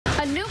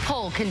A new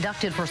poll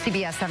conducted for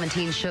CBS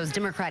 17 shows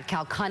Democrat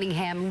Cal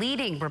Cunningham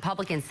leading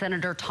Republican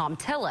Senator Thom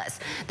Tillis.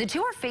 The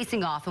two are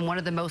facing off in one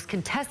of the most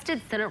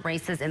contested Senate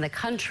races in the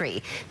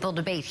country. They'll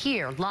debate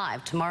here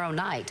live tomorrow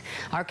night.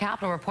 Our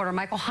Capitol reporter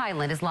Michael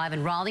Hyland is live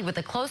in Raleigh with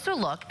a closer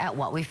look at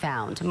what we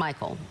found.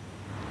 Michael.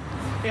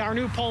 Yeah, our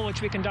new poll,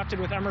 which we conducted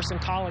with Emerson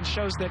College,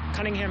 shows that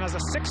Cunningham has a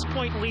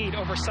 6-point lead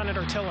over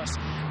Senator Tillis.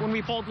 When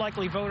we polled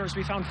likely voters,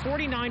 we found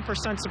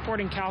 49%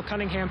 supporting Cal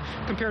Cunningham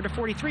compared to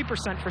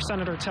 43% for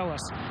Senator Tillis.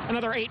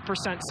 Another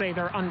 8% say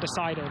they're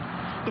undecided.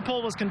 The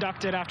poll was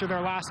conducted after their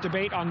last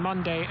debate on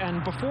Monday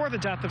and before the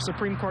death of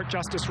Supreme Court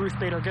Justice Ruth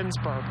Bader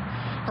Ginsburg.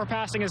 Her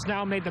passing has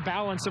now made the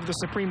balance of the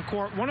Supreme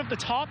Court one of the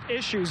top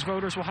issues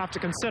voters will have to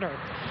consider.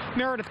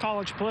 Meredith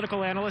College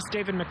political analyst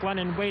David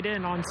McLennan weighed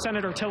in on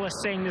Senator Tillis,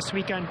 saying this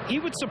weekend he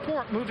would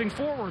support moving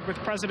forward with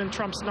President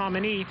Trump's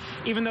nominee,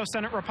 even though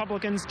Senate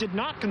Republicans did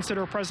not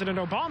consider President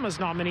Obama's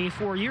nominee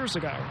 4 years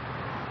ago.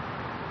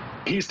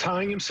 He's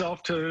tying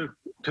himself to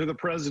the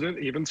president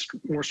even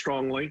more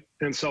strongly.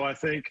 And so I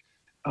think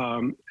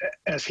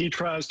as he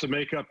tries to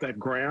make up that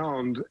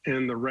ground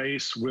in the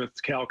race with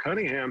Cal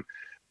Cunningham,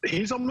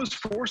 he's almost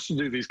forced to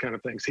do these kind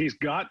of things. He's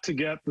got to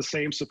get the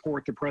same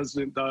support the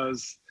president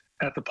does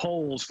at the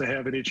polls to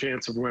have any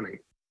chance of winning.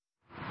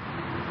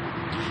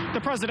 The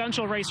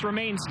presidential race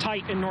remains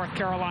tight in North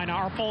Carolina.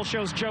 Our poll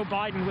shows Joe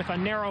Biden with a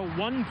narrow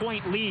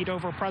 1-point lead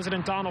over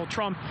President Donald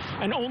Trump,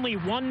 and only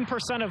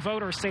 1% of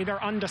voters say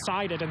they're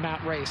undecided in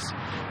that race.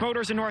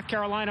 Voters in North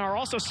Carolina are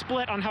also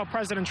split on how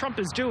President Trump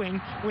is doing,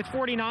 with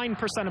 49%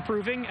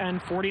 approving and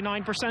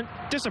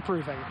 49%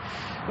 disapproving.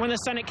 When the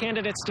Senate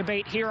candidates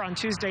debate here on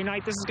Tuesday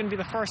night, this is going to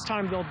be the first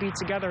time they'll be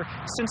together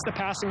since the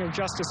passing of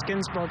Justice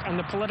Ginsburg and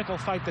the political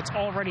fight that's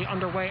already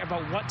underway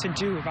about what to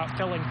do about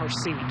filling her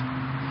seat.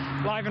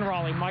 Live in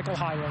Raleigh, Michael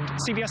Hyland,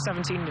 CBS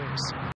 17 News.